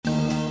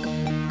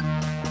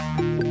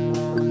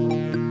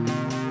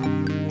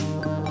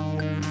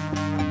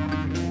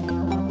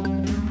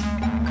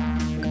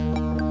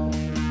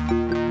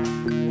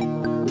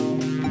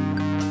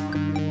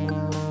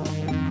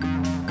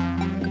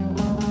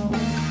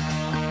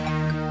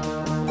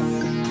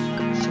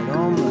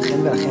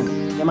ולכם,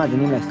 אתם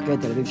מאזינים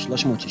להסכת תל אביב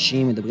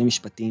 360 מדברים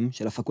משפטים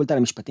של הפקולטה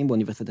למשפטים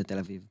באוניברסיטת תל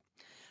אביב.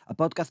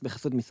 הפודקאסט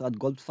בחסות משרד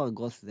גולדפרג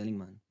גרוס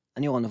זלינגמן.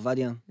 אני אורן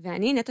עובדיה.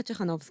 ואני נטע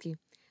צ'חנובסקי.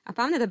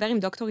 הפעם נדבר עם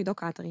דוקטור עידו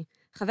קטרי,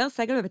 חבר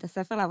סגל בבית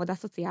הספר לעבודה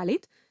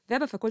סוציאלית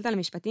ובפקולטה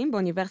למשפטים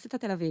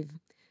באוניברסיטת תל אביב.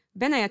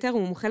 בין היתר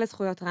הוא מומחה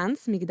לזכויות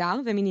טרנס, מגדר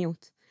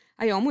ומיניות.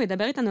 היום הוא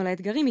ידבר איתנו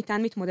לאתגרים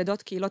איתן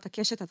מתמודדות קהילות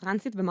הקשת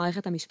הטרנסית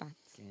במערכת המשפט.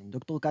 כן,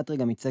 דוקטור קטרי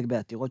גם ייצג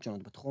בעתירות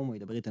שונות בתחום, הוא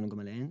ידבר איתנו גם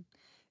עליהן.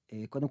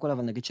 קודם כל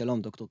אבל נגיד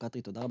שלום, דוקטור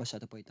קטרי, תודה רבה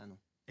שאתה פה איתנו.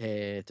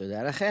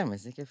 תודה לכם,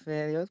 איזה כיף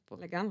להיות פה.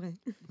 לגמרי.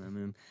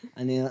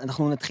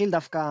 אנחנו נתחיל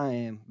דווקא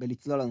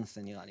בלצלול לנושא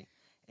נראה לי.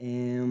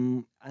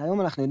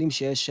 היום אנחנו יודעים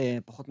שיש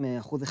פחות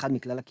מ1%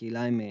 מכלל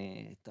הקהילה הם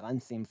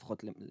טרנסים,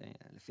 לפחות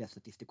לפי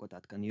הסטטיסטיקות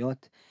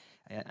העדכניות,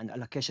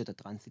 על הקשת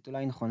הטרנסית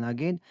אולי נכון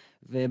להגיד,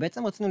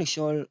 ובעצם רצינו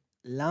לשאול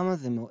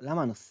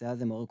למה הנושא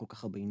הזה מעורר כל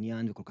כך הרבה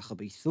עניין וכל כך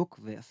הרבה עיסוק,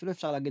 ואפילו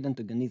אפשר להגיד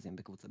אנטגוניזם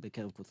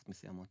בקרב קבוצות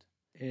מסוימות.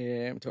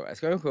 טוב, אז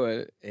קודם כל,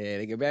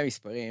 לגבי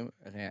המספרים,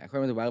 הכל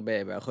מדובר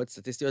בהערכות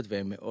סטטיסטיות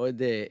והן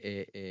מאוד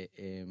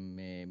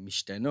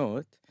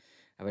משתנות,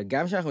 אבל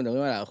גם כשאנחנו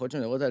מדברים על הערכות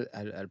שמדברות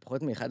על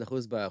פחות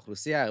מ1%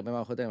 באוכלוסייה, הרבה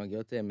מהערכות האלה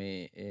מגיעות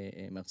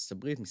מארצות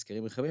הברית,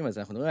 מסקרים רחבים, אז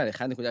אנחנו מדברים על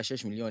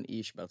 1.6 מיליון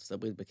איש בארצות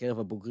הברית בקרב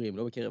הבוגרים,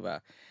 לא בקרב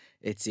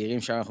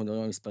הצעירים, שם אנחנו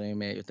מדברים על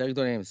מספרים יותר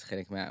גדולים, זה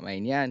חלק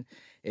מהעניין.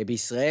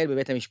 בישראל,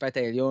 בבית המשפט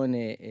העליון,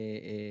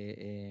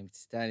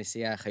 ציטטה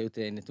הנשיאה חיות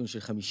נתון של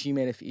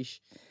 50,000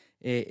 איש,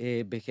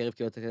 בקרב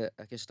קהילות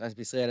הקשת הטרנסית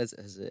בישראל,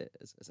 אז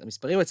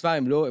המספרים עצמם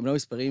הם לא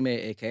מספרים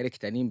כאלה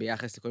קטנים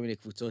ביחס לכל מיני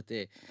קבוצות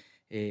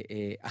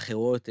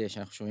אחרות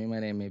שאנחנו שומעים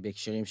עליהם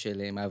בהקשרים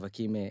של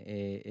מאבקים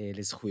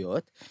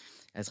לזכויות.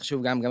 אז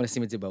חשוב גם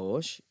לשים את זה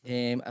בראש,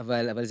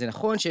 אבל זה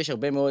נכון שיש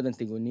הרבה מאוד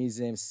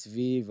אנטגוניזם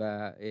סביב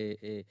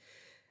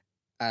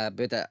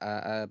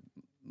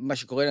מה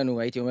שקורה לנו,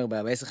 הייתי אומר,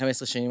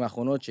 ב-10-15 שנים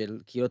האחרונות של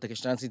קהילות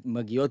הקשת הטרנסית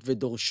מגיעות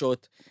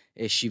ודורשות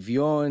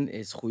שוויון,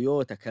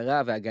 זכויות,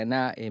 הכרה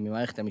והגנה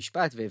ממערכת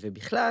המשפט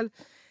ובכלל.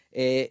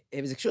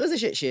 וזה קשור לזה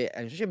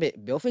שאני חושב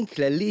שבאופן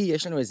כללי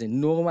יש לנו איזו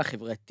נורמה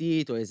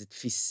חברתית או איזו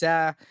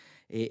תפיסה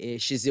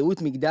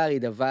שזהות מגדר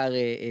היא דבר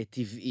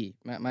טבעי.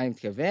 מה אני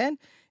מתכוון?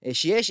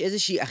 שיש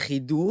איזושהי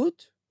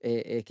אחידות,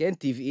 כן,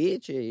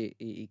 טבעית,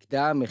 שהיא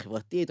קדם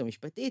חברתית או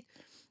משפטית,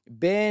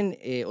 בין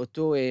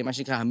אותו, מה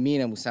שנקרא,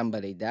 המין המושם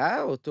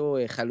בלידה, אותו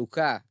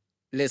חלוקה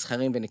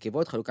לזכרים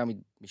ונקבות, חלוקה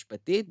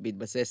משפטית,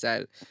 בהתבסס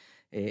על,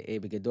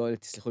 בגדול,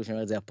 תסלחו לי שאני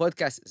אומר את זה,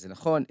 הפודקאסט, זה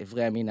נכון,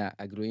 אברי המין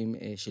הגלויים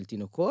של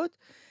תינוקות,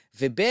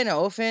 ובין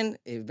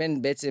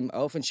בעצם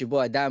האופן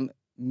שבו אדם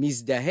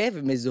מזדהה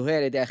ומזוהה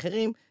על ידי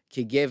אחרים,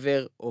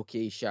 כגבר או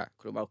כאישה.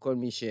 כלומר, כל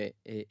מי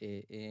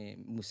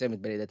שמושמת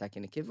בלידתה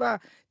כנקבה,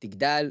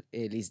 תגדל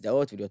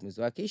להזדהות ולהיות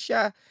מזוהה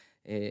כאישה,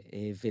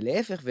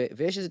 ולהפך,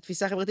 ויש איזו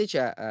תפיסה חברתית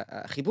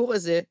שהחיבור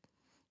הזה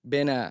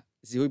בין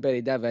הזיהוי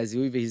בלידה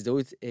והזיהוי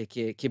והזדהות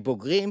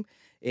כבוגרים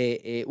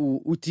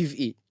הוא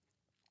טבעי.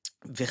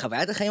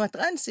 וחוויית החיים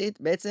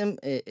הטרנסית בעצם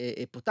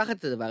פותחת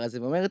את הדבר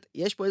הזה ואומרת,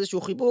 יש פה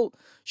איזשהו חיבור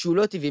שהוא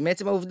לא טבעי,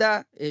 מעצם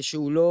העובדה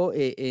שהוא לא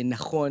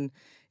נכון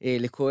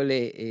לכל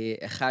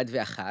אחד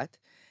ואחת,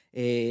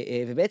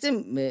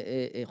 ובעצם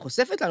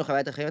חושפת לנו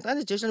חוויית החיים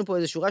הטרנסית שיש לנו פה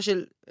איזו שורה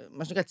של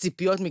מה שנקרא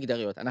ציפיות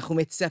מגדריות. אנחנו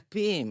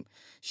מצפים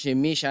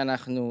שמי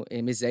שאנחנו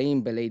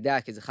מזהים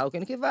בלידה כזכר או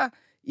כנקבה,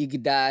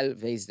 יגדל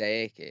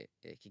ויזדהה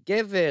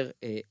כגבר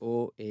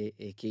או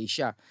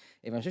כאישה.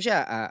 ואני חושב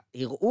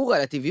שהערעור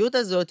על הטבעיות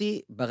הזאת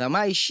ברמה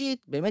האישית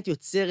באמת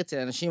יוצר אצל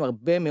אנשים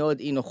הרבה מאוד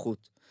אי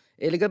נוחות.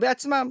 לגבי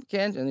עצמם,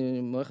 כן, אני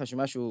אומר לך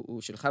שמשהו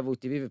הוא שלך והוא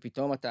טבעי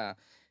ופתאום אתה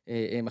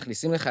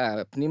מכניסים לך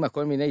פנימה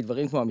כל מיני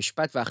דברים כמו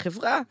המשפט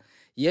והחברה,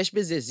 יש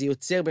בזה, זה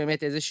יוצר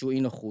באמת איזשהו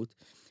אי נוחות.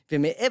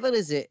 ומעבר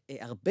לזה,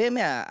 הרבה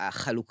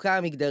מהחלוקה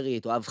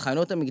המגדרית או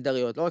ההבחנות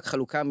המגדריות, לא רק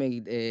חלוקה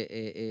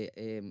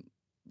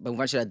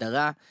במובן של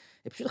הדרה,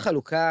 פשוט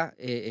חלוקה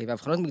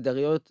והבחנות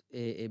מגדריות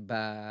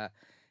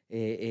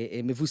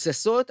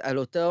מבוססות על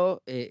אותו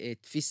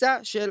תפיסה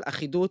של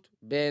אחידות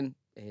בין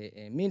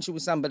מין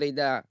שמושם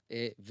בלידה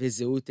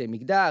וזהות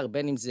מגדר,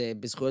 בין אם זה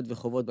בזכויות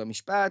וחובות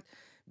במשפט,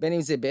 בין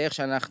אם זה באיך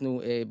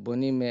שאנחנו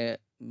בונים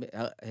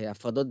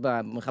הפרדות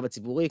במרחב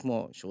הציבורי,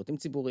 כמו שירותים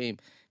ציבוריים,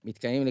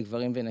 מתקיימים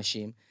לגברים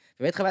ונשים.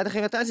 ובאמת חוויית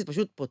החיים הטרנסית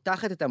פשוט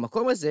פותחת את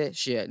המקום הזה,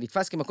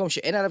 שנתפס כמקום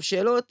שאין עליו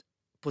שאלות,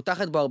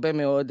 פותחת בו הרבה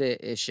מאוד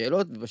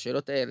שאלות,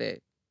 ובשאלות האלה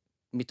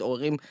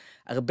מתעוררים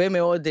הרבה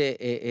מאוד,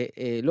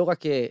 לא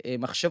רק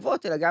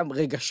מחשבות, אלא גם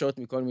רגשות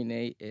מכל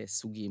מיני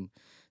סוגים.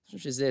 אני חושב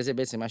שזה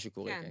בעצם מה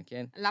שקורה כאן,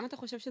 כן? למה אתה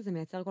חושב שזה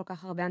מייצר כל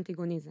כך הרבה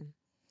אנטגוניזם?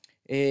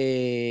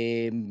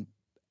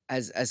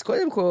 אז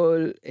קודם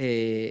כל,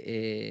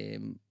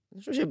 אני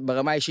חושב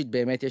שברמה האישית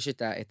באמת יש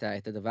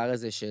את הדבר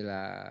הזה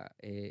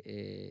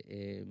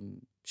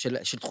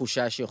של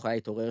תחושה שיכולה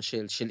להתעורר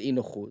של אי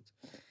נוחות.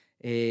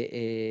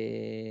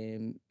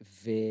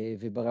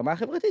 וברמה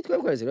החברתית,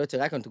 קודם כל, זה לא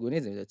יוצר רק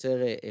אנטגוניזם, זה יוצר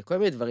כל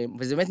מיני דברים,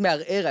 וזה באמת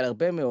מערער על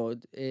הרבה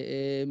מאוד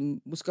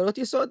מושכלות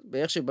יסוד,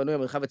 באיך שבנוי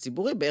המרחב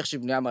הציבורי, באיך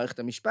שבנויה מערכת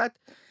המשפט,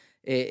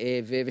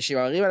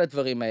 ושמערערים על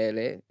הדברים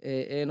האלה,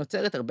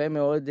 נוצרת הרבה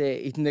מאוד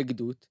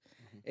התנגדות,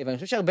 ואני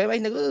חושב שהרבה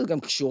מההתנגדות גם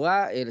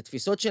קשורה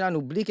לתפיסות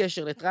שלנו בלי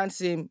קשר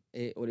לטרנסים,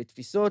 או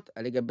לתפיסות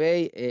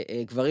לגבי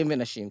גברים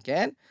ונשים,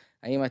 כן?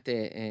 האם את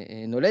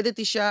נולדת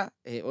אישה,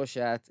 או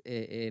שאת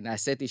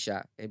נעשית אישה,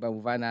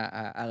 במובן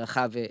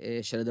הרחב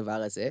של הדבר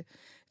הזה.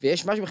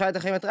 ויש משהו בכלל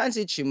החיים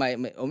הטרנסית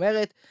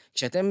שאומרת,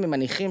 כשאתם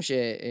מניחים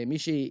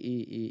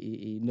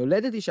שמישהי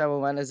נולדת אישה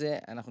במובן הזה,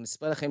 אנחנו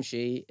נספר לכם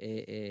שהיא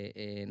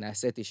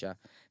נעשית אישה.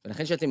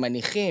 ולכן שאתם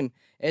מניחים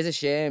איזה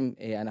שהם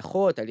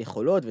הנחות על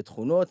יכולות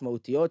ותכונות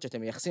מהותיות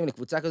שאתם מייחסים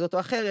לקבוצה כזאת או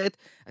אחרת,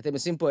 אתם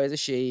עושים פה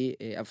איזושהי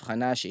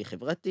הבחנה שהיא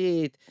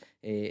חברתית,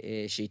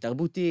 שהיא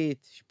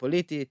תרבותית, שהיא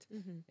פוליטית,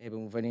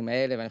 במובנים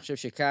האלה, ואני חושב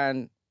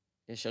שכאן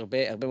יש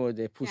הרבה מאוד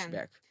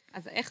פושבק.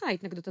 אז איך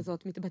ההתנגדות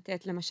הזאת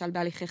מתבטאת למשל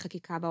בהליכי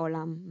חקיקה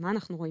בעולם? מה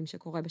אנחנו רואים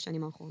שקורה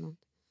בשנים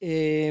האחרונות?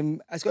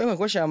 אז קודם כל,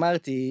 כמו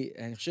שאמרתי,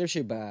 אני חושב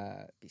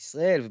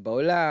שבישראל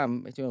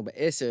ובעולם, הייתי אומר,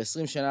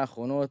 ב10-20 שנה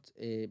האחרונות,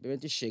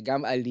 באמת יש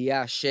גם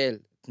עלייה של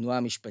תנועה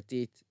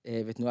משפטית,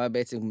 ותנועה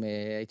בעצם,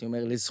 הייתי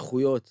אומר,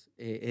 לזכויות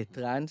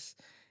טרנס,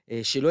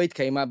 שלא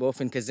התקיימה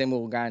באופן כזה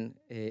מאורגן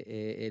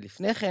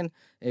לפני כן,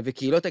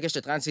 וקהילות הקשת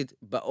הטרנסית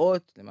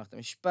באות למערכת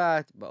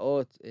המשפט,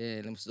 באות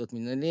למוסדות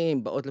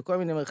מנהליים, באות לכל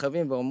מיני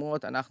מרחבים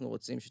ואומרות, אנחנו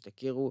רוצים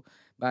שתכירו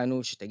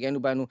בנו,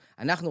 שתגנו בנו,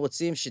 אנחנו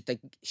רוצים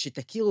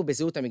שתכירו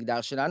בזהות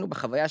המגדר שלנו,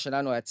 בחוויה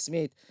שלנו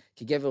העצמית,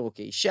 כגבר או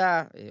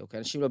כאישה, או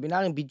כאנשים לא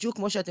בינאריים, בדיוק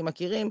כמו שאתם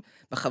מכירים,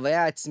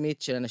 בחוויה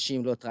העצמית של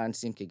אנשים לא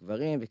טרנסים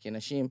כגברים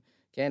וכנשים,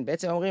 כן?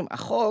 בעצם אומרים,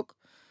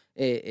 החוק,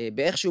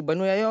 באיך שהוא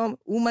בנוי היום,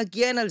 הוא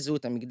מגן על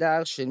זהות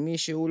המגדר של מי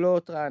שהוא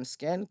לא טרנס,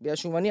 כן? בגלל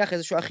שהוא מניח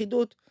איזושהי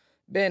אחידות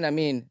בין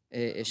המין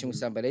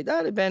שמושם בלידה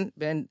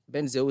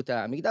לבין זהות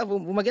המגדר,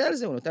 והוא מגן על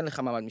זה, הוא נותן לך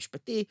מעמד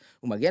משפטי,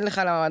 הוא מגן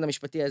לך למעמד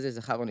המשפטי הזה,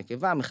 זכר או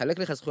נקבה, מחלק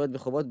לך זכויות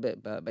וחובות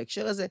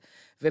בהקשר הזה,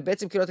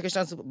 ובעצם קהילות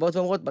הקשת באות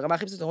ואומרות, ברמה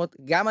הכי בסיסית, אומרות,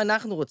 גם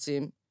אנחנו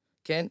רוצים,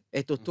 כן,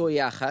 את אותו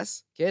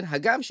יחס, כן?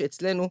 הגם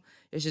שאצלנו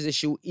יש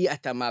איזשהו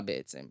אי-התאמה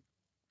בעצם.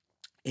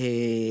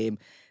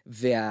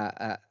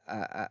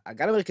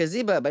 והגל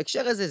המרכזי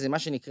בהקשר הזה זה מה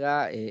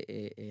שנקרא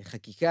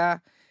חקיקה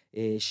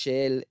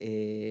של,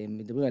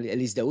 מדברים על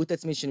הזדהות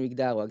עצמית של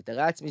מגדר או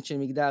הגדרה עצמית של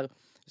מגדר,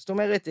 זאת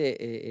אומרת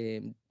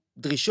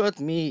דרישות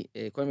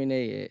מכל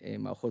מיני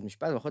מערכות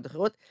משפט, מערכות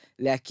אחרות,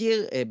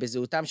 להכיר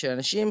בזהותם של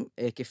אנשים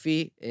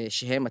כפי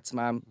שהם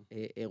עצמם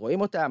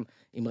רואים אותם.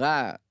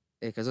 אמרה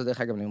כזאת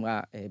דרך אגב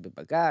נאמרה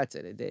בבג"ץ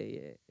על ידי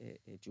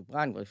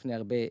ג'וברן כבר לפני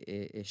הרבה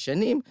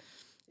שנים,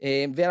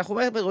 ואנחנו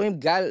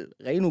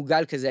ראינו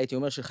גל כזה, הייתי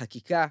אומר, של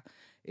חקיקה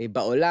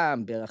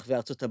בעולם, ברחבי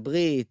ארצות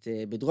הברית,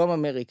 בדרום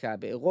אמריקה,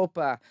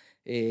 באירופה,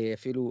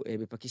 אפילו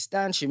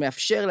בפקיסטן,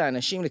 שמאפשר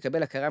לאנשים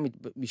לקבל הכרה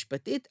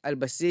משפטית על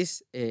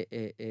בסיס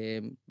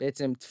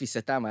בעצם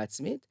תפיסתם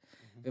העצמית.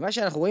 ומה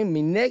שאנחנו רואים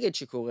מנגד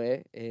שקורה,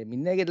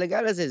 מנגד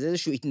לגל הזה, זה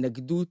איזושהי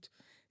התנגדות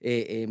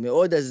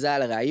מאוד עזה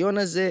לרעיון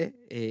הזה,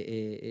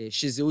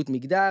 שזהות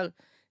מגדר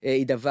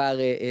היא דבר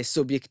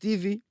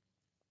סובייקטיבי,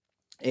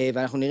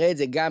 ואנחנו נראה את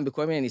זה גם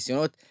בכל מיני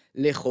ניסיונות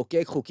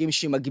לחוקק חוקים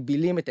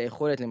שמגבילים את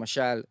היכולת,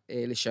 למשל,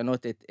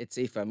 לשנות את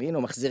סעיף המין,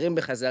 או מחזירים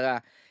בחזרה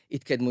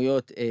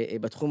התקדמויות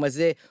בתחום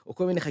הזה, או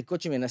כל מיני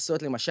חקיקות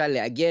שמנסות, למשל,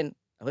 לעגן,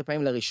 הרבה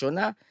פעמים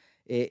לראשונה,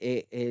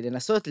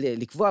 לנסות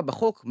לקבוע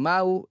בחוק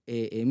מהו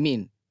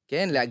מין,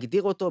 כן?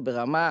 להגדיר אותו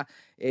ברמה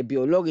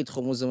ביולוגית,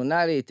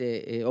 כרומוזומלית,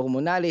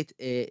 הורמונלית,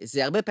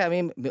 זה הרבה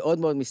פעמים מאוד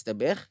מאוד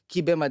מסתבך,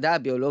 כי במדע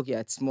הביולוגיה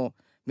עצמו,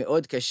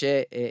 מאוד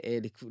קשה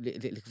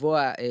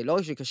לקבוע, לא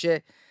רק שקשה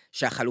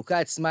שהחלוקה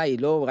עצמה היא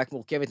לא רק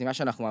מורכבת ממה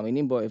שאנחנו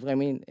מאמינים בו, איברי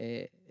מין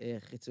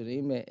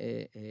חיצוניים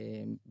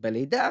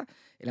בלידה,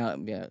 אלא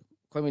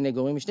כל מיני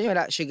גורמים משתנים,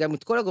 אלא שגם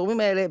את כל הגורמים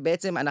האלה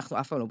בעצם אנחנו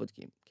אף פעם לא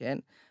בודקים, כן?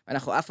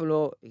 אנחנו אף פעם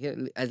לא,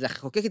 אז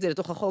לחוקק את זה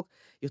לתוך החוק,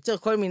 יוצר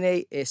כל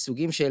מיני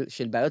סוגים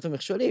של בעיות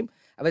ומכשולים,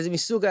 אבל זה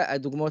מסוג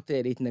הדוגמות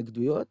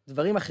להתנגדויות.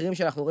 דברים אחרים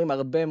שאנחנו רואים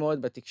הרבה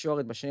מאוד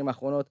בתקשורת בשנים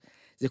האחרונות,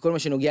 זה כל מה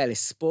שנוגע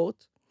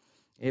לספורט,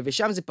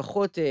 ושם זה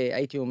פחות,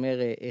 הייתי אומר,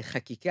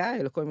 חקיקה,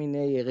 אלא כל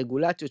מיני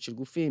רגולציות של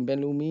גופים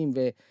בינלאומיים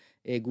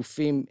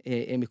וגופים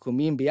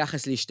מקומיים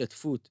ביחס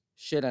להשתתפות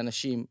של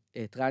אנשים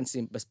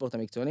טרנסים בספורט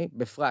המקצועני,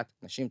 בפרט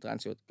נשים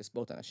טרנסיות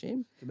בספורט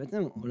הנשים. כי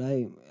בעצם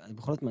אולי,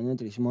 בכל זאת מעניין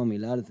אותי לשמוע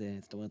מילה על זה,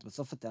 זאת אומרת,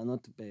 בסוף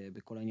הטענות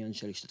בכל העניין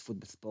של השתתפות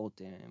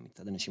בספורט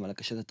מצד אנשים על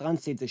הקשת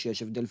הטרנסית, זה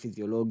שיש הבדל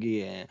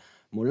פיזיולוגי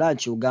מולד,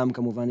 שהוא גם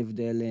כמובן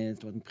הבדל,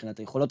 זאת אומרת, מבחינת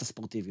היכולות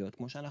הספורטיביות,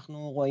 כמו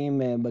שאנחנו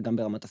רואים גם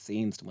ברמת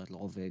השיאים, זאת אומרת,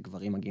 לרוב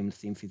גברים מגיעים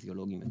לשיאים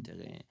פיזיולוגיים יותר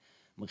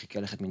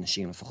מרחיקי לכת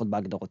מנשים, לפחות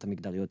בהגדרות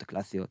המגדריות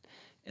הקלאסיות.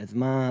 אז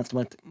מה, זאת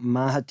אומרת,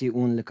 מה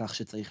הטיעון לכך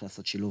שצריך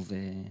לעשות שילוב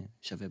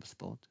שווה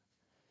בספורט?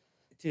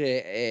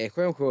 תראה,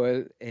 קודם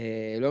כל,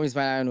 לא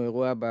מזמן היה לנו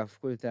אירוע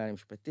בפקולטה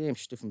למשפטים,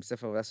 שיתוף עם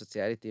ספר עבודה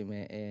סוציאלית עם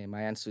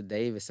מעיין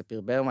סודאי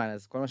וספיר ברמן,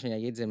 אז כל מה שאני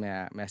אגיד זה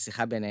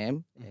מהשיחה ביניהם,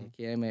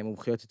 כי הם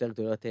מומחיות יותר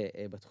גדולות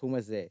בתחום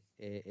הזה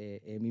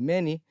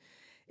ממני,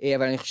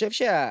 אבל אני חושב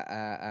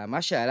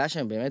שמה שעלה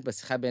שם באמת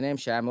בשיחה ביניהם,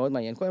 שהיה מאוד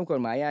מעניין, קודם כל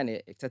מעיין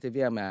קצת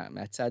הביאה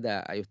מהצד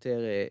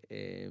היותר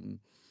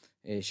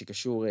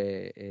שקשור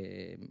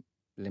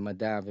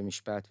למדע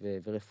ומשפט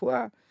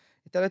ורפואה,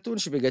 את הנתון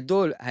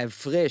שבגדול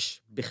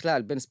ההפרש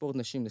בכלל בין ספורט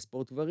נשים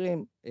לספורט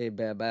גברים,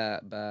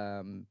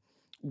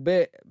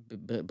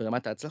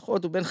 ברמת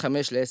ההצלחות, הוא בין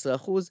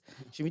 5-10%,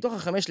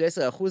 שמתוך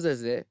ה-5-10%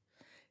 הזה,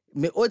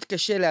 מאוד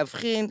קשה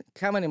להבחין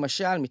כמה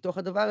למשל מתוך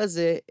הדבר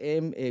הזה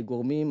הם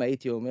גורמים,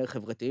 הייתי אומר,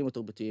 חברתיים או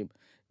תרבותיים.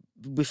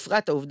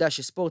 בפרט העובדה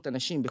שספורט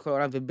הנשים בכל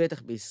העולם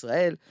ובטח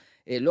בישראל,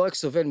 לא רק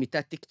סובל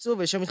מתת תקצוב,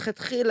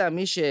 ושמתחילה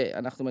מי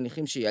שאנחנו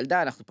מניחים שהיא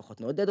ילדה, אנחנו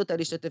פחות נעודד אותה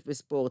להשתתף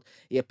בספורט,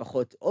 יהיה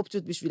פחות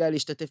אופציות בשבילה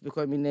להשתתף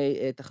בכל מיני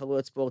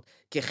תחרויות ספורט,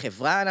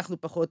 כחברה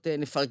אנחנו פחות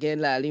נפרגן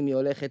לה על אם היא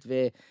הולכת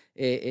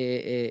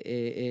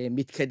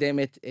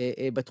ומתקדמת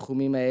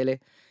בתחומים האלה.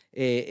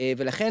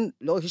 ולכן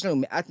לא רק יש לנו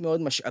מעט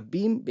מאוד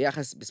משאבים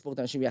ביחס בספורט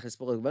הנשים ביחס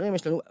לספורט הגברים,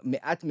 יש לנו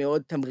מעט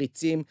מאוד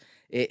תמריצים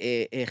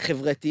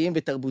חברתיים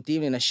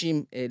ותרבותיים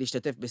לנשים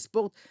להשתתף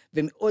בספורט,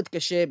 ומאוד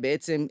קשה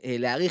בעצם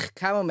להעריך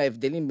כמה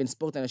מההבדלים בין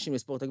ספורט הנשים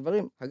לספורט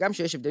הגברים, הגם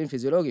שיש הבדלים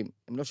פיזיולוגיים,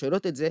 הם לא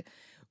שואלות את זה,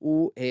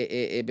 הוא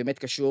באמת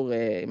קשור,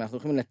 אם אנחנו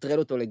יכולים לנטרל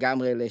אותו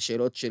לגמרי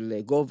לשאלות של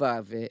גובה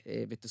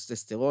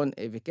וטסטוסטרון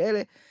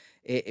וכאלה,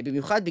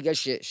 במיוחד בגלל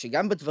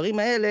שגם בדברים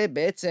האלה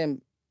בעצם,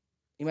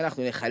 אם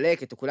אנחנו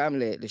נחלק את כולם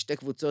לשתי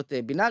קבוצות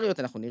בינאריות,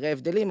 אנחנו נראה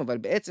הבדלים, אבל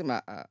בעצם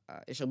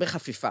יש הרבה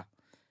חפיפה,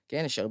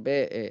 כן? יש הרבה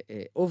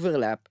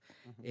אוברלאפ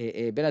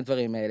בין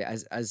הדברים האלה.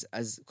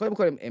 אז קודם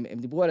כל הם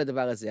דיברו על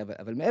הדבר הזה,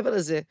 אבל מעבר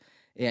לזה,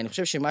 אני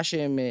חושב שמה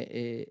שהם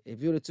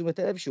הביאו לתשומת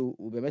הלב,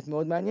 שהוא באמת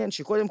מאוד מעניין,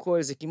 שקודם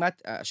כל זה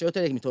כמעט, השאלות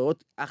האלה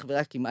מתעוררות אך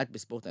ורק כמעט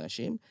בספורט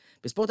הנשים.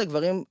 בספורט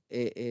הגברים,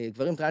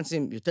 גברים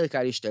טרנסים יותר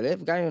קל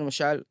להשתלב, גם אם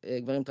למשל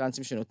גברים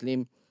טרנסים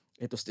שנוטלים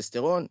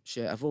טסטוסטרון,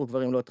 שעבור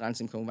גברים לא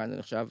טרנסים כמובן זה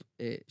נחשב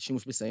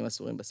שימוש בסמים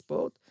אסורים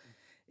בספורט.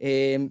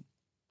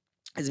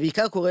 אז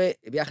בעיקר קורה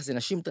ביחס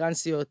לנשים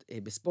טרנסיות,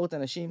 בספורט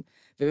הנשים,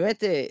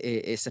 ובאמת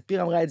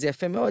ספיר אמרה את זה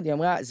יפה מאוד, היא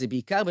אמרה, זה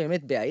בעיקר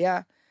באמת בעיה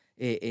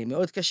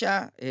מאוד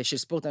קשה של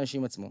ספורט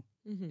הנשים עצמו.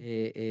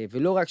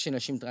 ולא רק של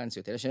נשים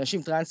טרנסיות, אלא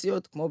שנשים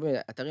טרנסיות, כמו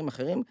באתרים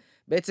אחרים,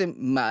 בעצם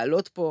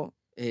מעלות פה,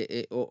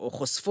 או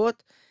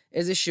חושפות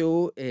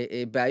איזשהו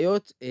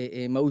בעיות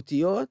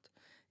מהותיות,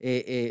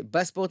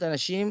 בספורט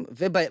הנשים,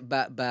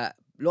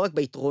 ולא רק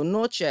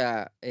ביתרונות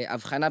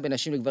שההבחנה בין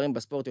נשים לגברים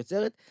בספורט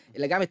יוצרת,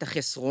 אלא גם את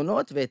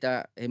החסרונות ואת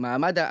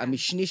המעמד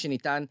המשני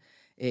שניתן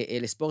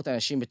לספורט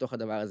הנשים בתוך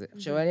הדבר הזה.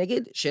 עכשיו אני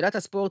אגיד, שאלת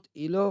הספורט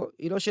היא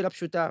לא שאלה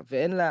פשוטה,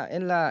 ואין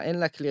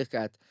לה קליר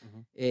קאט,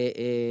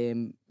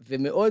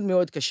 ומאוד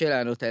מאוד קשה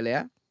לענות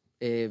עליה,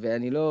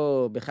 ואני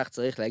לא בכך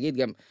צריך להגיד,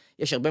 גם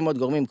יש הרבה מאוד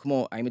גורמים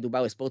כמו, האם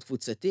מדובר בספורט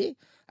קבוצתי,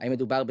 האם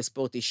מדובר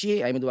בספורט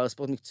אישי, האם מדובר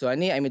בספורט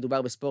מקצועני, האם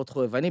מדובר בספורט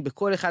חובבני,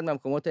 בכל אחד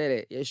מהמקומות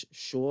האלה יש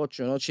שורות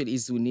שונות של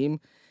איזונים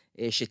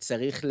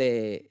שצריך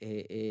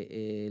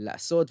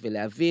לעשות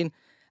ולהבין.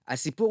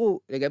 הסיפור הוא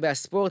לגבי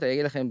הספורט, אני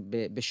אגיד לכם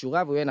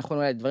בשורה, והוא יהיה נכון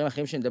אולי דברים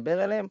אחרים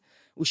שנדבר עליהם,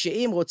 הוא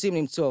שאם רוצים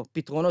למצוא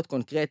פתרונות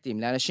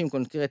קונקרטיים לאנשים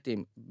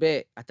קונקרטיים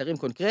באתרים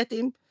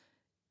קונקרטיים,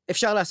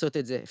 אפשר לעשות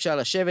את זה, אפשר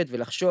לשבת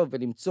ולחשוב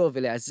ולמצוא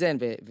ולאזן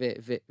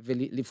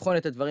ולבחון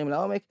את הדברים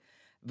לעומק,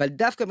 אבל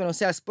דווקא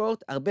בנושא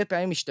הספורט, הרבה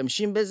פעמים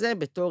משתמשים בזה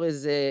בתור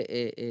איזה,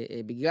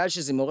 בגלל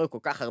שזה מעורר כל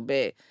כך הרבה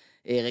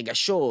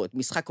רגשות,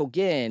 משחק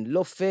הוגן,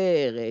 לא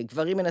פייר,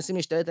 גברים מנסים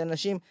להשתלט על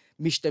נשים,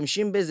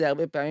 משתמשים בזה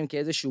הרבה פעמים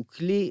כאיזשהו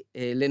כלי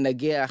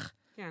לנגח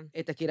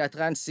את הקהילה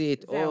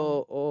הטרנסית,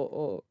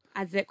 או...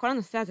 אז כל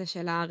הנושא הזה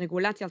של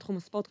הרגולציה על תחום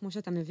הספורט, כמו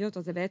שאתה מביא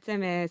אותו, זה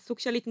בעצם סוג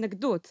של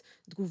התנגדות,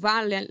 תגובה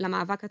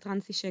למאבק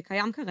הטרנסי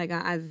שקיים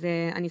כרגע, אז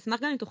אני אשמח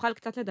גם אם תוכל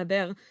קצת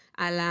לדבר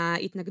על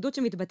ההתנגדות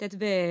שמתבטאת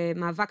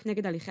במאבק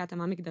נגד הליכי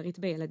התאמה מגדרית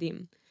בילדים.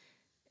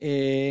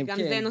 גם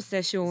זה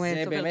נושא שהוא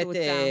צובר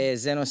תאוצה.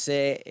 זה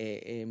נושא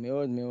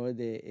מאוד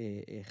מאוד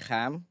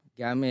חם,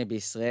 גם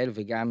בישראל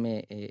וגם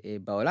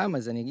בעולם,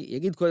 אז אני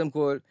אגיד קודם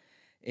כל,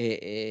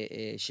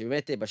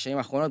 שבאמת בשנים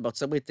האחרונות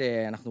בארצות הברית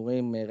אנחנו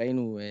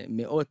ראינו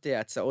מאות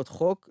הצעות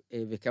חוק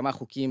וכמה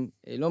חוקים,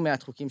 לא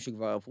מעט חוקים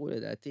שכבר עברו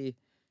לדעתי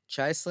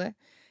 19,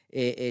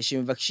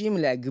 שמבקשים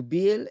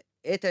להגביל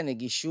את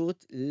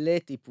הנגישות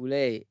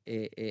לטיפולי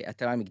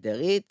התאמה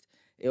מגדרית,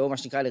 או מה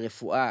שנקרא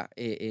לרפואה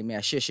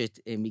מאששת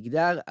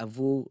מגדר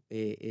עבור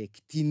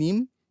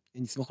קטינים.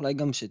 אני אשמח אולי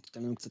גם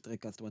שתתן לנו קצת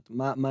רקע, זאת אומרת,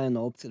 מה הן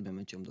האופציות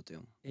באמת שעומדות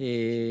היום?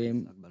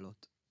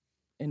 הגבלות.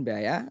 אין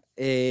בעיה,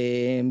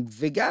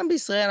 וגם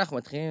בישראל אנחנו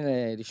מתחילים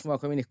לשמוע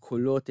כל מיני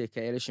קולות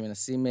כאלה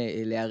שמנסים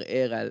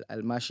לערער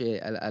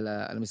על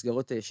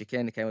המסגרות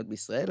שכן קיימות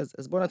בישראל,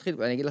 אז בואו נתחיל,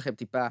 ואני אגיד לכם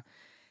טיפה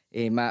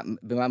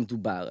במה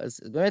מדובר. אז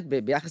באמת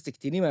ביחס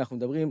לקטינים אנחנו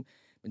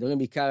מדברים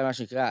בעיקר על מה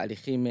שנקרא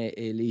הליכים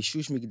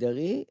לאישוש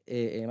מגדרי,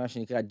 מה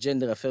שנקרא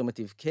gender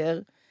affirmative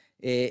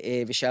care,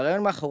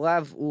 ושהרעיון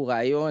מאחוריו הוא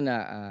רעיון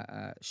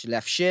של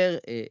לאפשר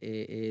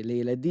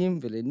לילדים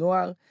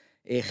ולנוער,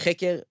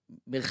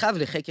 מרחב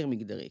לחקר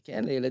מגדרי,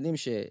 כן? לילדים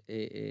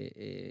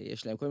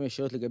שיש להם כל מיני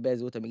שאלות לגבי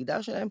הזהות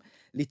המגדר שלהם,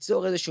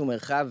 ליצור איזשהו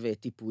מרחב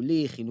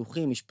טיפולי,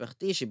 חינוכי,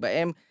 משפחתי,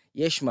 שבהם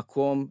יש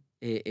מקום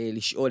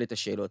לשאול את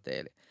השאלות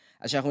האלה.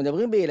 אז כשאנחנו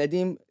מדברים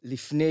בילדים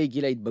לפני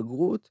גיל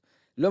ההתבגרות,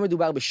 לא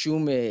מדובר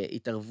בשום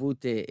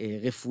התערבות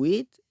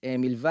רפואית,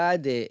 מלבד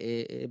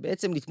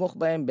בעצם לתמוך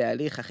בהם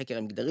בהליך החקר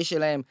המגדרי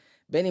שלהם,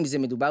 בין אם זה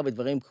מדובר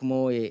בדברים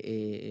כמו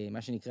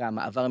מה שנקרא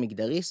מעבר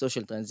מגדרי,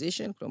 social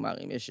transition,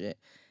 כלומר אם יש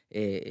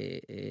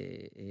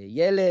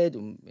ילד,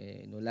 הוא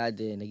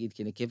נולד נגיד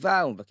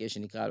כנקבה, הוא מבקש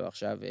שנקרא לו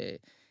עכשיו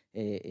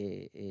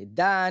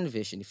דן,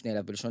 ושנפנה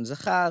אליו בלשון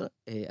זכר,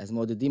 אז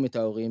מעודדים את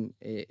ההורים,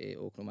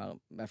 או כלומר,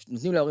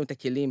 נותנים להורים את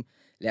הכלים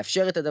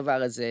לאפשר את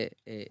הדבר הזה,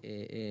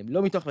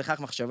 לא מתוך בכך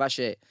מחשבה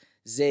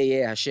שזה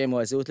יהיה השם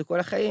או הזהות לכל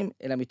החיים,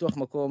 אלא מתוך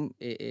מקום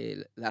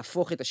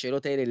להפוך את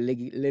השאלות האלה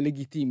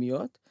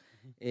ללגיטימיות,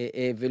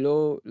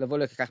 ולא לבוא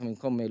לכך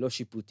ממקום לא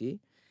שיפוטי.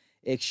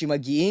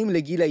 כשמגיעים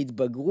לגיל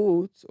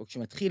ההתבגרות, או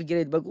כשמתחיל גיל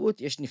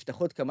ההתבגרות,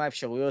 נפתחות כמה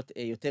אפשרויות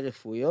יותר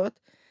רפואיות.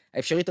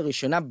 האפשרית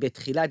הראשונה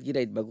בתחילת גיל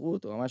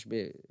ההתבגרות, או ממש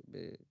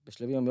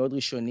בשלבים המאוד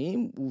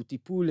ראשוניים, הוא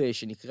טיפול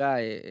שנקרא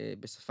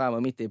בשפה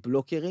עממית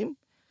בלוקרים,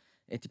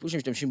 טיפול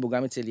שמשתמשים בו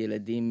גם אצל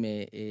ילדים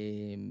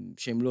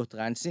שהם לא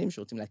טרנסים,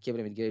 שרוצים לעכב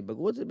להם את גיל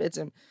ההתבגרות, זה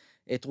בעצם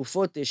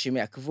תרופות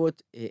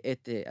שמעכבות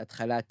את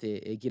התחלת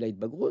גיל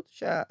ההתבגרות,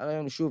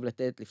 שהרעיון הוא שוב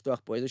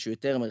לפתוח פה איזשהו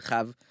יותר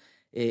מרחב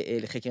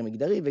לחקר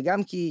מגדרי,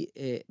 וגם כי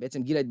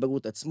בעצם גיל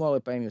ההתבגרות עצמו הרבה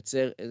פעמים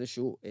יוצר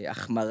איזשהו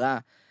החמרה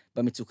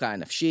במצוקה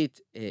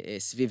הנפשית,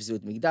 סביב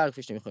זהות מגדר,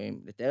 כפי שאתם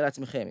יכולים לתאר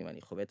לעצמכם, אם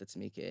אני חווה את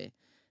עצמי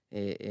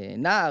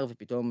כנער,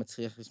 ופתאום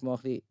מצליח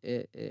לשמוח לי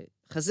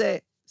חזה,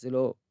 זה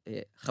לא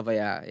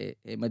חוויה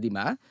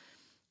מדהימה.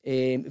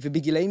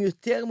 ובגילאים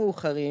יותר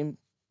מאוחרים,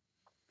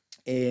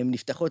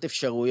 נפתחות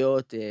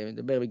אפשרויות,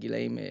 מדבר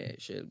בגילאים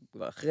של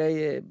כבר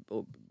אחרי,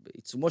 או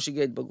בעיצומו של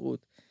גיל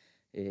ההתבגרות,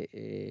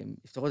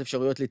 נפתחות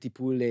אפשרויות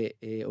לטיפול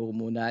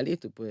הורמונלי,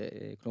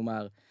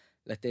 כלומר,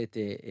 לתת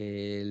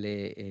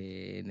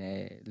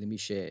למי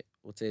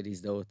שרוצה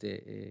להזדהות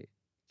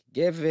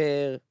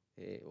גבר,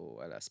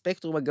 או על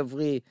הספקטרום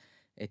הגברי,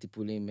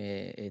 טיפולים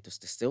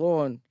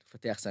טוסטסטרון,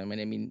 לפתח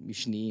סממני מין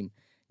משניים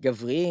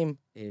גבריים,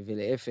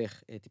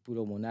 ולהפך, טיפול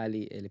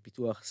הורמונלי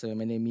לפיתוח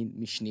סממני מין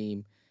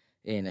משניים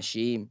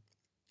נשיים.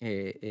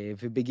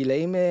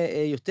 ובגילאים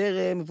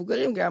יותר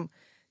מבוגרים גם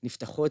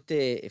נפתחות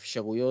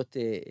אפשרויות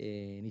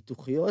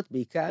ניתוחיות,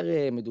 בעיקר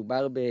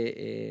מדובר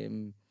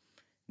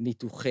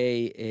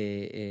ניתוחי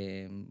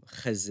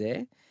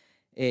חזה.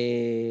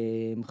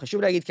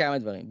 חשוב להגיד כמה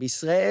דברים.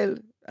 בישראל,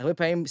 הרבה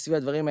פעמים סביב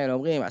הדברים האלה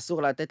אומרים,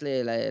 אסור לתת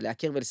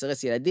להכיר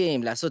ולסרס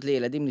ילדים, לעשות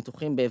לילדים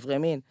ניתוחים באיברי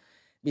מין.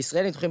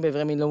 בישראל ניתוחים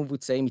באיברי מין לא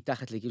מבוצעים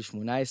מתחת לגיל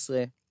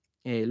 18,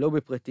 לא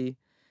בפרטי,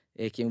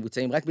 כי הם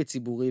מבוצעים רק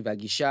בציבורי,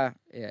 והגישה,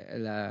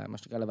 מה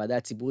שנקרא, לוועדה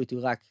הציבורית היא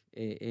רק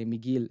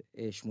מגיל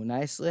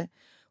 18,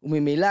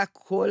 וממילא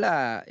כל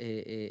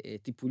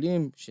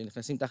הטיפולים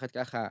שנכנסים תחת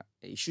ככה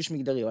אישוש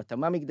מגדרי או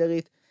התאמה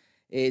מגדרית,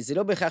 זה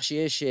לא בהכרח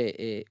שיש,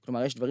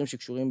 כלומר, יש דברים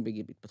שקשורים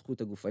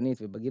בהתפתחות הגופנית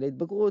ובגיל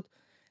ההתבגרות,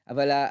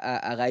 אבל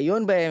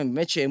הרעיון בהם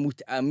באמת שהם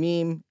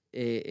מותאמים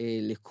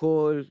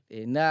לכל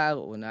נער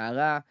או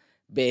נערה,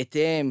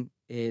 בהתאם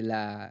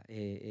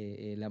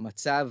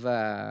למצב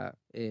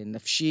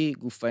הנפשי,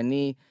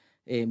 גופני,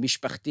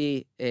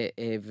 משפחתי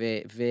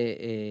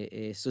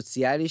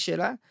וסוציאלי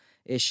שלה,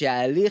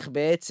 שההליך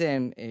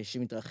בעצם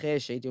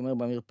שמתרחש, הייתי אומר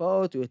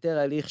במרפאות, הוא יותר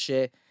הליך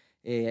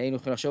שהיינו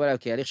יכולים לחשוב עליו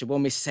כהליך שבו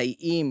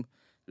מסייעים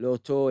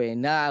לאותו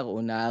נער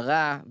או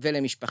נערה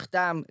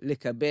ולמשפחתם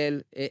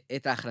לקבל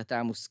את ההחלטה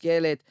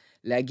המושכלת,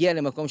 להגיע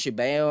למקום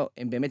שבהם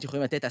הם באמת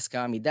יכולים לתת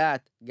הסכמה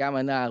מדעת, גם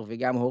הנער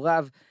וגם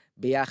הוריו,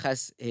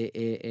 ביחס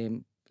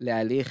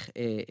להליך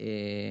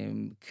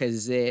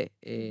כזה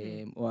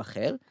או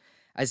אחר.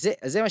 אז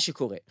זה מה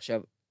שקורה.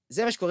 עכשיו,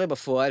 זה מה שקורה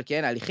בפועל,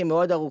 כן? הליכים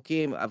מאוד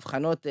ארוכים,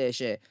 הבחנות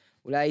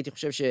שאולי הייתי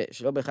חושב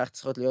שלא בהכרח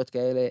צריכות להיות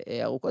כאלה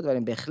ארוכות, אבל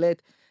הם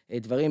בהחלט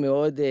דברים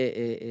מאוד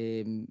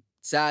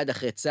צעד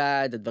אחרי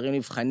צעד, הדברים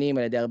נבחנים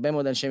על ידי הרבה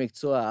מאוד אנשי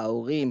מקצוע,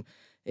 ההורים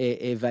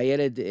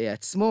והילד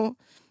עצמו,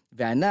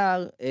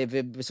 והנער,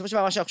 ובסופו של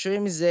דבר מה שאנחנו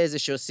חושבים מזה, זה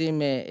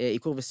שעושים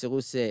עיקור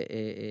וסירוס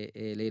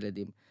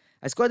לילדים.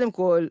 אז קודם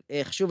כל,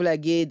 חשוב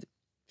להגיד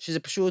שזה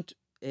פשוט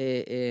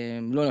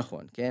לא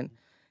נכון, כן?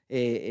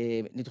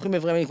 ניתוחים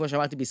באיברי מין, כמו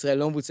שאמרתי, בישראל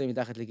לא מבוצעים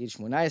מתחת לגיל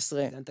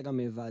 18. ציינת גם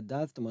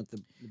ועדה, זאת אומרת,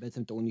 זה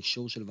בעצם טעון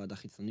אישור של ועדה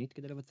חיצונית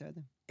כדי לבצע את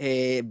זה?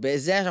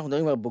 בזה שאנחנו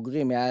מדברים על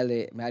בוגרים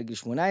מעל גיל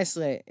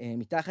 18,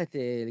 מתחת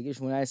לגיל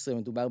 18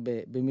 מדובר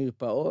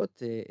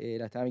במרפאות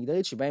להתאמה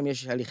מגדרית, שבהם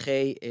יש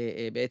הליכי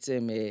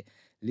בעצם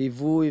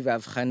ליווי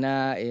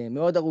והבחנה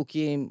מאוד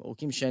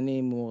ארוכים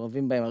שנים,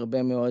 מעורבים בהם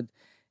הרבה מאוד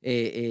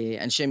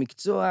אנשי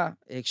מקצוע,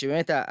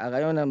 כשבאמת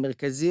הרעיון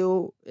המרכזי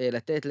הוא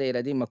לתת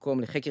לילדים מקום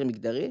לחקר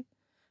מגדרי,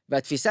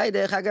 והתפיסה היא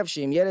דרך אגב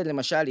שאם ילד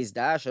למשל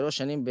הזדהה 3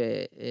 שנים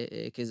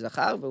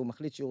כזכר, והוא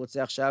מחליט שהוא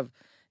רוצה עכשיו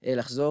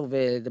לחזור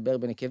ולדבר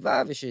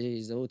בנקבה,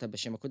 ושיזהו אותה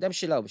בשם הקודם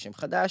שלה או בשם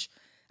חדש,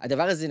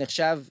 הדבר הזה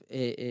נחשב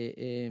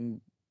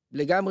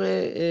לגמרי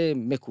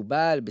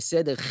מקובל,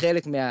 בסדר,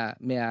 חלק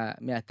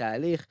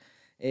מהתהליך.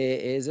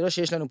 זה לא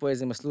שיש לנו פה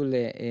איזה מסלול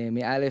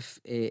מאלף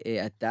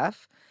עד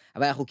תף,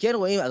 אבל אנחנו כן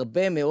רואים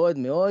הרבה מאוד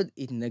מאוד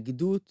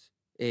התנגדות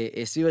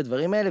סביב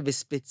הדברים האלה,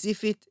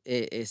 וספציפית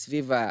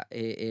סביב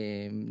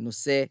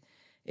הנושא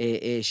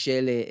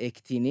של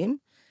קטינים.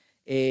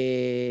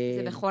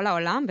 זה בכל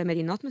העולם,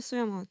 במדינות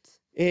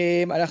מסוימות.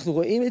 אנחנו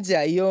רואים את זה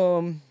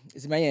היום,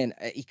 זה מעניין,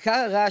 עיקר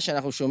הרעש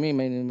שאנחנו שומעים,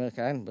 אני אומר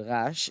כאן,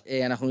 ברעש,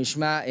 אנחנו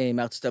נשמע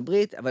מארצות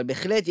הברית, אבל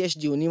בהחלט יש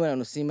דיונים על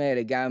הנושאים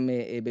האלה גם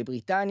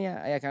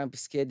בבריטניה, היה כמה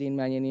פסקי דין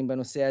מעניינים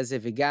בנושא הזה,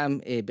 וגם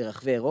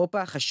ברחבי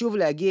אירופה. חשוב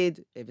להגיד,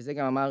 וזה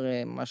גם אמר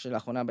ממש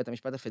לאחרונה בית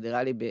המשפט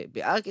הפדרלי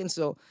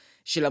בארקנסו,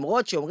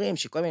 שלמרות שאומרים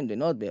שכל מיני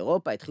מדינות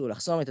באירופה התחילו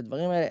לחסום את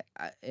הדברים האלה,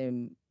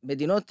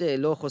 מדינות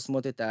לא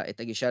חוסמות את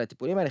הגישה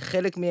לטיפולים האלה,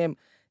 חלק מהם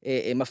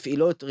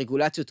מפעילות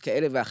רגולציות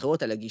כאלה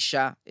ואחרות על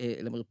הגישה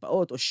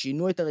למרפאות, או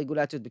שינו את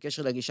הרגולציות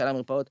בקשר לגישה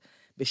למרפאות.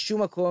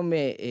 בשום מקום,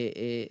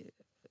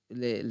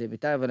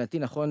 למיטב הבנתי,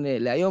 נכון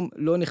להיום,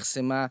 לא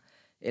נחסמה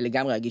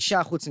לגמרי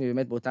הגישה, חוץ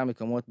מבאמת באותם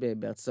מקומות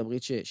בארצות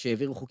הברית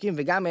שהעבירו חוקים,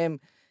 וגם הם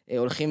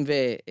הולכים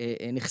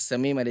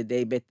ונחסמים על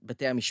ידי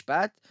בתי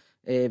המשפט,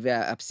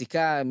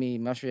 והפסיקה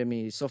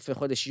מסוף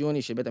חודש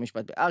יוני של בית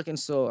המשפט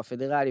בארקנסו,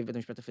 הפדרלי, ובית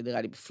המשפט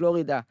הפדרלי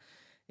בפלורידה,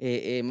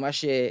 מה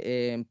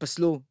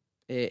שפסלו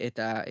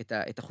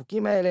את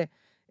החוקים האלה,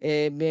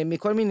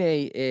 מכל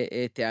מיני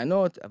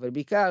טענות, אבל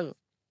בעיקר,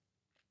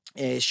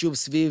 שוב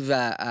סביב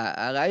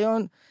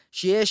הרעיון,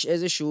 שיש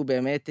איזשהו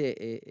באמת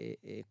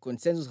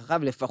קונצנזוס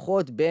רחב,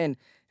 לפחות בין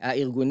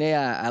הארגוני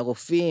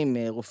הרופאים,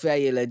 רופאי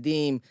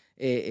הילדים,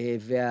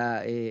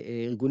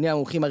 והארגוני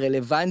המומחים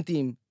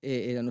הרלוונטיים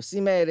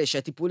לנושאים האלה,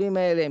 שהטיפולים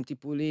האלה הם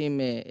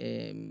טיפולים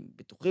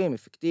בטוחים,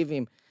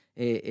 אפקטיביים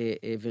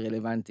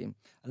ורלוונטיים.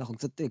 אנחנו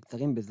קצת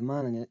קצרים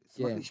בזמן, אני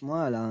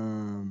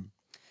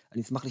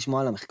אשמח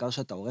לשמוע על המחקר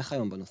שאתה עורך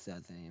היום בנושא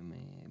הזה.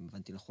 אם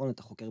הבנתי נכון,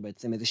 אתה חוקר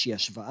בעצם איזושהי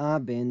השוואה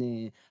בין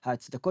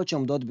ההצדקות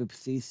שעומדות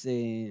בבסיס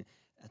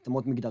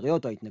התאמות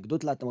מגדריות, או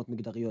ההתנגדות להתאמות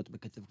מגדריות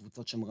בקצב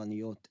קבוצות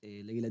שמרניות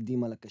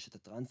לילדים על הקשת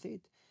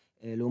הטרנסית,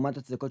 לעומת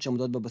הצדקות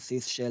שעומדות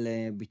בבסיס של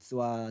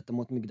ביצוע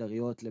התאמות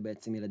מגדריות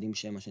לבעצם ילדים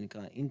שהם מה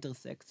שנקרא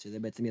אינטרסקס, שזה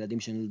בעצם ילדים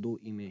שנולדו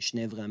עם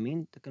שני עברי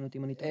המין, תקן אותי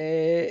אם אני טועה.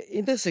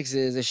 אינטרסקס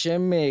זה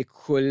שם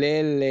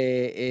כולל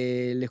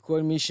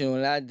לכל מי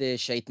שנולד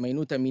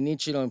שההתמיינות המינית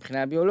שלו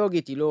מבחינה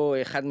ביולוגית היא לא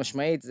חד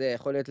משמעית, זה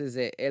יכול להיות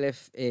לזה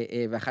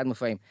 1,001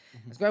 מופעים.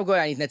 אז קודם כל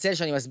אני אתנצל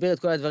שאני מסביר את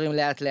כל הדברים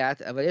לאט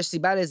לאט, אבל יש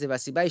סיבה לזה,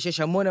 והסיבה היא שיש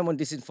המון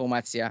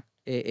דיסאינפורמציה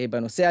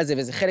בנושא הזה,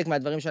 וזה חלק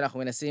מהדברים שאנחנו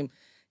מנסים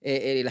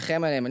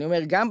להילחם עליהם. אני אומר,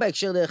 גם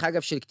בהקשר דרך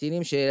אגב של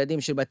קטינים, של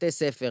ילדים, של בתי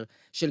ספר,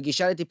 של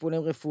גישה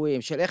לטיפולים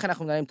רפואיים, של איך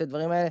אנחנו מנהלים את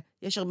הדברים האלה,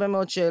 יש הרבה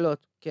מאוד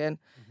שאלות, כן?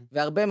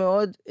 והרבה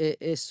מאוד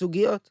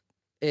סוגיות.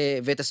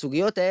 ואת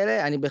הסוגיות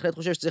האלה, אני בהחלט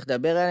חושב שצריך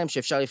לדבר עליהם,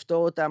 שאפשר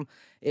לפתור אותם,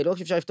 לא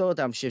שאפשר לפתור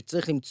אותם,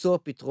 שצריך למצוא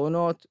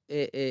פתרונות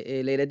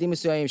לילדים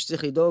מסוימים,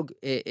 שצריך לדאוג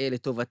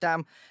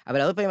לטובתם,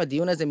 אבל הרבה פעמים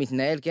הדיון הזה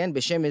מתנהל, כן?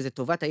 בשם איזה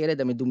טובת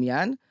הילד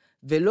המדומיין,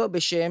 ולא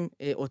בשם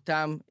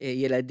אותם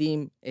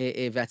ילדים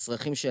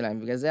והצרכים שלהם.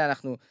 בגלל זה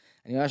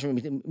אני ממש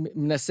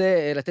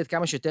מנסה לתת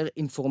כמה שיותר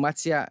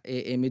אינפורמציה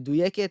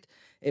מדויקת,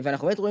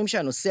 ואנחנו באמת רואים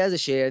שהנושא הזה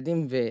של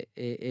ילדים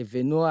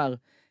ונוער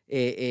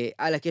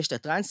על הקשת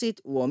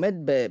הטרנסית, הוא עומד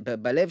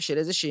בלב של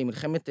איזושהי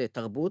מלחמת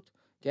תרבות,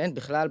 כן?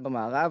 בכלל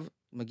במערב,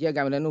 מגיע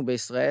גם אלינו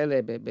בישראל,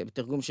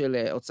 בתרגום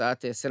של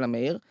הוצאת סלע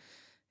מאיר,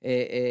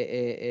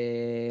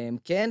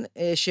 כן?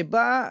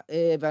 שבה,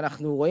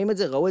 ואנחנו רואים את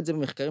זה, ראו את זה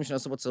במחקרים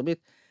שנעשו בארצות הברית,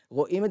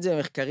 רואים את זה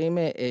במחקרים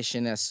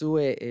שנעשו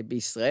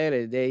בישראל על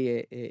ידי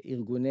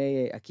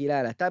ארגוני הקהילה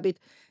הלהט"בית,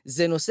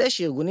 זה נושא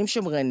שארגונים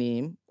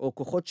שמרניים או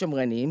כוחות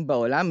שמרניים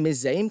בעולם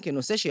מזהים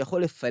כנושא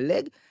שיכול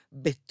לפלג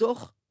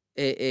בתוך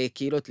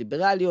קהילות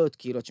ליברליות,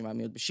 קהילות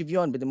שמאמינות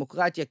בשוויון,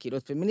 בדמוקרטיה,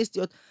 קהילות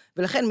פמיניסטיות,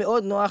 ולכן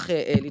מאוד נוח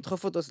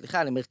לדחוף אותו,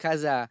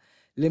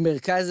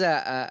 למרכז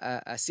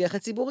השיח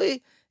הציבורי,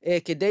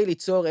 כדי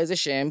ליצור איזה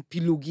שהם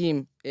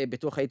פילוגים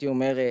בתוך, הייתי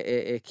אומר,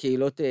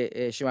 קהילות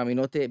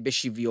שמאמינות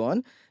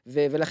בשוויון,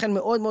 ולכן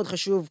מאוד מאוד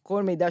חשוב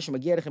כל מידע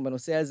שמגיע לכם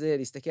בנושא הזה,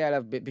 להסתכל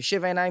עליו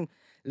בשבע עיניים,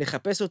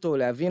 לחפש אותו,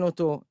 להבין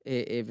אותו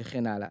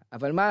וכן הלאה.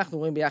 אבל מה אנחנו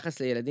רואים ביחס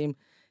לילדים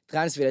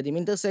טרנס וילדים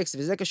אינטרסקס,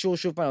 וזה קשור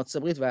שוב פעם לארצות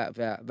הברית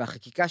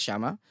והחקיקה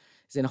שמה,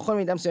 זה נכון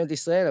מידה מסוימת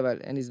לישראל, אבל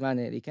אין לי זמן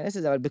להיכנס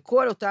לזה, אבל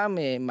בכל אותם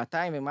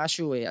 200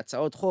 ומשהו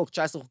הצעות חוק,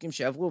 19 חוקים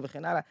שעברו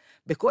וכן הלאה,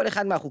 בכל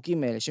אחד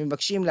מהחוקים האלה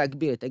שמבקשים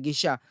להגביל את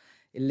הגישה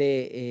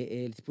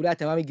לטיפולי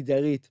התאמה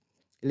מגדרית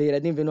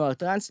לילדים ונוער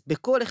טרנס,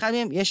 בכל אחד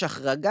מהם יש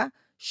החרגה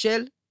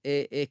של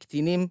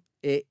קטינים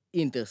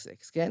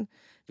אינטרסקס, כן?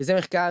 וזה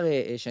מחקר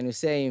שאני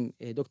עושה עם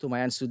דוקטור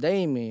מעיין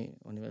סודאי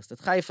מאוניברסיטת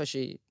חיפה,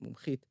 שהיא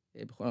מומחית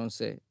בכל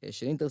הנושא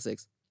של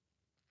אינטרסקס.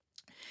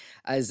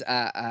 אז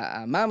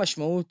מה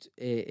המשמעות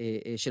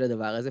של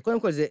הדבר הזה? קודם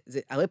כל, זה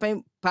הרבה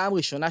פעמים פעם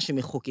ראשונה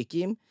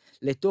שמחוקקים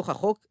לתוך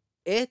החוק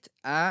את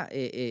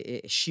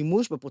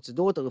השימוש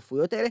בפרוצדורות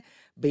הרפואיות האלה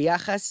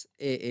ביחס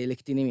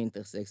לקטינים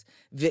אינטרסקס.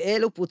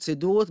 ואלו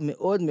פרוצדורות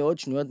מאוד מאוד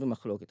שנויות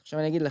במחלוקת. עכשיו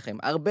אני אגיד לכם,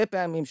 הרבה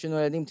פעמים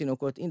שנולדים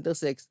תינוקות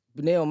אינטרסקס,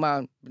 בני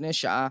יומן, בני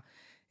שעה,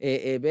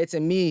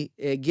 בעצם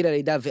מגיל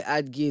הלידה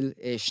ועד גיל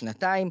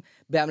 2,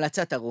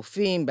 בהמלצת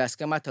הרופאים,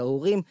 בהסכמת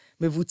ההורים,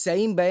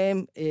 מבוצעים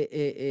בהם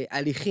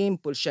הליכים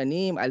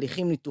פולשניים,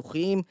 הליכים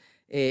ניתוחיים,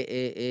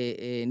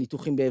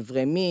 ניתוחים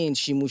באיברי מין,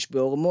 שימוש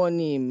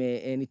בהורמונים,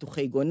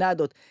 ניתוחי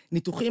גונדות,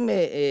 ניתוחים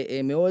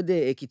מאוד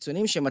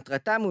קיצוניים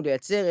שמטרתם הוא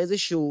לייצר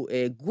איזשהו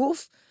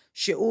גוף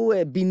שהוא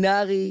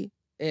בינארי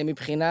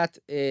מבחינת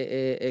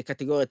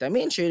קטגוריית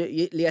המין,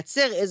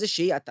 לייצר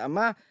איזושהי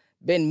התאמה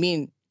בין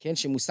מין, כן,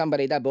 שמושם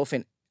בלידה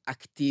באופן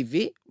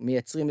אקטיבי,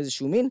 מייצרים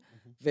איזשהו מין,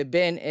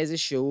 ובין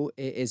איזשהו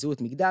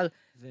זהות מגדר.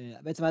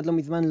 ובעצם עד לא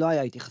מזמן לא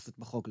היה התייחסות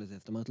בחוק לזה,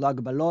 זאת אומרת, לא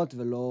הגבלות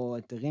ולא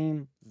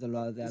היתרים, זה לא...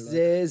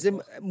 זה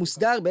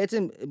מוסדר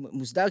בעצם,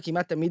 מוסדר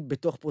כמעט תמיד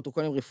בתוך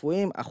פרוטוקולים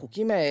רפואיים.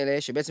 החוקים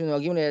האלה, שבעצם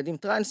נוהגים לילדים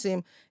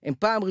טרנסים, הם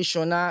פעם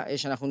ראשונה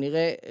שאנחנו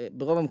נראה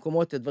ברוב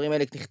המקומות, הדברים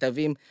האלה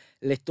נכתבים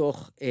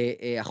לתוך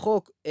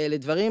החוק.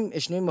 לדברים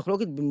שנויים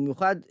במחלוקת,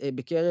 במיוחד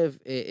בקרב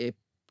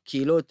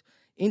קהילות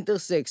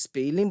אינטרסקס,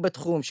 פעילים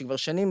בתחום, שכבר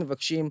שנים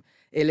מבקשים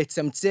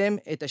לצמצם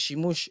את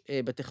השימוש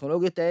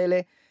בטכנולוגיות האלה,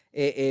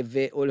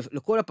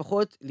 ולכל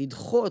הפחות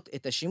לדחות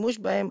את השימוש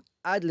בהם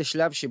עד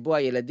לשלב שבו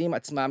הילדים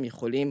עצמם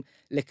יכולים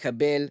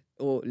לקבל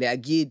או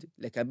להגיד,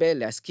 לקבל,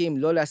 להסכים,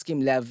 לא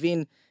להסכים,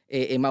 להבין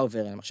מה עובר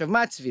עליהם. עכשיו,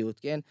 מה הצביעות,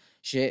 כן?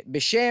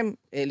 שבשם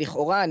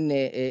לכאורה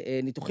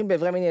ניתוחים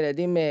באיברי מין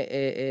ילדים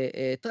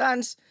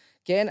טרנס,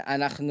 כן,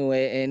 אנחנו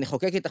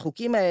נחוקק את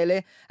החוקים האלה,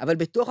 אבל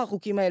בתוך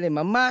החוקים האלה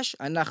ממש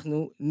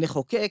אנחנו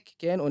נחוקק,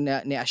 כן, או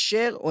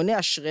נאשר, או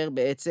נאשרר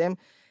בעצם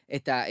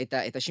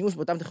את השימוש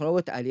באותן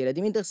טכנולוגיות על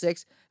ילדים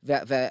אינטרסקס,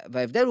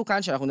 וההבדל הוא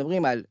כאן שאנחנו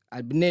מדברים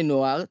על בני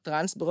נוער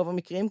טרנס ברוב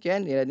המקרים,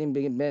 כן, ילדים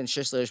בין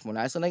 16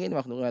 ל-18 נגיד,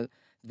 אנחנו מדברים על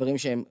דברים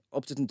שהם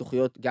אופציות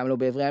ניתוחיות גם לא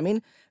באיברי המין,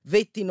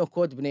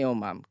 ותינוקות בני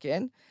יומם,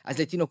 כן? אז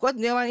לתינוקות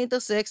בני יומם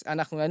אינטרסקס,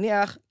 אנחנו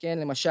נניח, כן,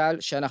 למשל,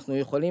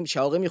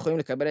 שההורים יכולים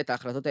לקבל את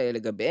ההחלטות האלה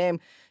לגביהם,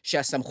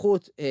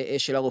 שהסמכות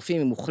של הרופאים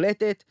היא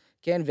מוחלטת,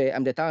 כן,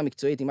 ועמדתם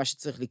המקצועית היא מה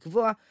שצריך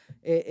לקבוע,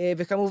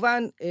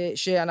 וכמובן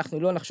שאנחנו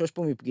לא נחשוש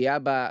פה מפגיעה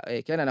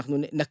כן, אנחנו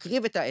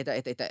נקריב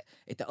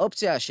את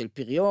האופציה של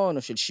פריון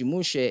או של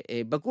שימוש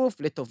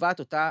בגוף לטובת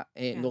אותה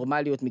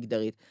נורמליות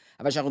מגדרית.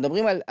 אבל כשאנחנו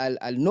מדברים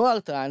על נוער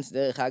טרנס,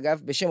 דרך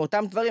אגב, בשם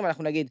אותם דברים,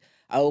 אנחנו נגיד,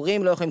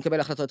 ההורים לא יכולים לקבל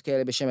החלטות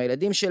כאלה בשם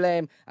הילדים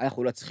שלהם,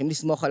 אנחנו לא צריכים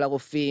לסמוך על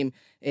הרופאים,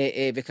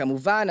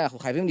 וכמובן אנחנו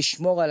חייבים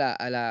לשמור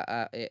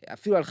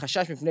אפילו על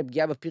חשש מפני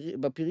פגיעה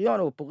בפריון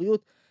או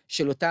בפוריות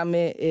של אותם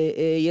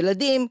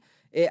ילדים,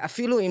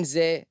 אפילו אם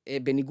זה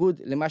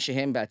בניגוד למה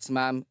שהם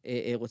בעצמם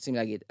רוצים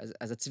להגיד.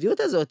 אז הצביעות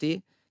הזאת,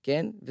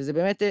 כן, וזה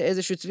באמת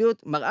איזושהי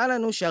צביעות, מראה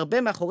לנו שהרבה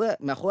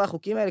מאחורי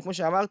החוקים האלה, כמו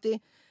שאמרתי,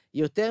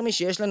 יותר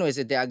משיש לנו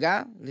איזו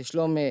דאגה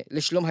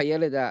לשלום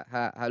הילד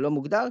הלא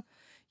מוגדר,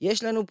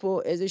 יש לנו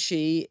פה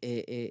איזושהי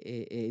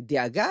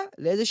דאגה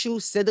לאיזשהו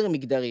סדר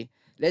מגדרי,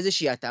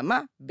 לאיזושהי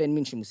התאמה בין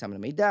מין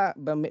שמושם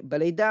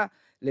בלידה,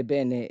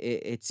 לבין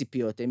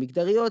ציפיות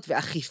מגדריות,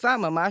 ואכיפה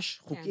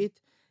ממש חוקית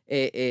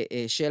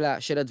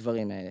של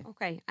הדברים האלה.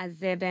 אוקיי,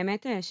 אז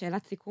באמת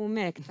שאלת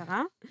סיכום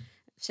קצרה.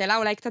 שאלה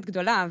אולי קצת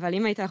גדולה, אבל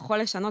אם היית יכול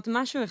לשנות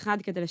משהו אחד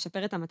כדי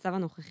לשפר את המצב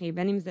הנוכחי,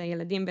 בין אם זה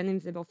ילדים, בין אם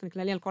זה באופן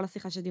כללי על כל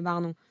השיחה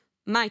שדיברנו,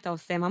 מה היית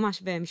עושה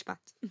ממש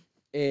במשפט?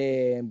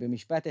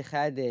 במשפט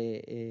אחד,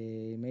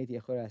 אם הייתי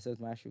יכול לעשות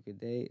משהו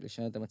כדי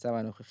לשנות את המצב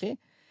הנוכחי,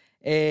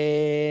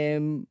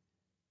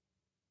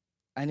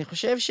 אני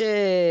חושב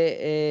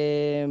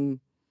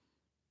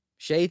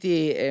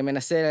שהייתי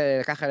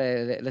מנסה ככה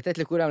לתת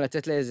לכולם,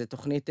 לצאת לאיזו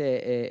תוכנית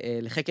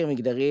לחקר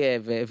מגדרי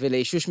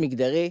ולאישוש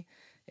מגדרי,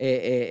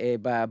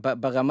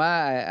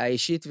 ברמה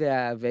האישית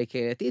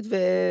והקהילתית,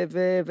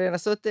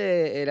 ולנסות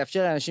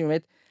לאפשר לאנשים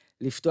באמת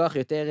לפתוח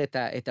יותר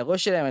את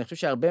הראש שלהם. אני חושב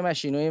שהרבה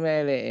מהשינויים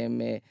האלה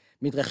הם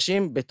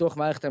מתרחשים בתוך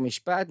מערכת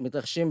המשפט,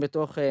 מתרחשים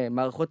בתוך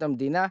מערכות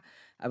המדינה,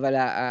 אבל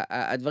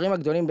הדברים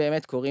הגדולים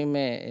באמת קורים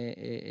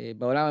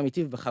בעולם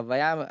האמיתי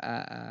ובחוויה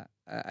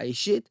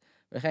האישית,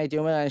 ולכן הייתי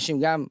אומר לאנשים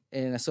גם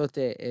לנסות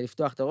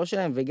לפתוח את הראש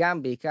שלהם,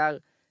 וגם בעיקר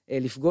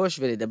לפגוש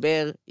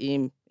ולדבר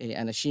עם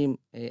אנשים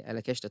על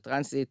הקשת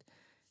הטרנסית,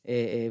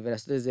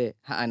 ולעשות איזו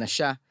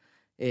האנשה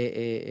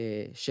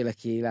של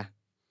הקהילה.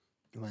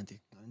 הבנתי,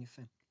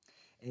 יפה.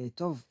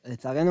 טוב,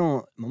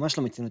 לצערנו ממש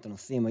לא מצינו את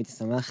הנושאים, הייתי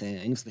שמח,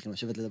 היינו שמחים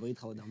לשבת לדבר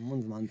איתך עוד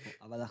המון זמן פה,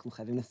 אבל אנחנו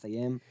חייבים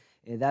לסיים.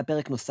 זה היה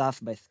פרק נוסף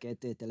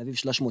בהסכת תל אביב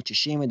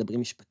 360,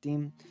 מדברים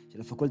משפטים,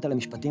 של הפקולטה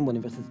למשפטים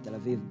באוניברסיטת תל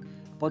אביב.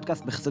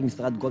 הפודקאסט בחסות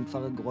משרד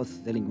גולדפרב גרוס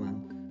זלינגמן.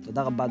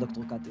 תודה רבה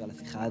דוקטור קטרי על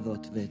השיחה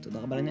הזאת, ותודה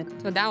רבה לנטע.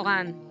 תודה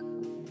אורן.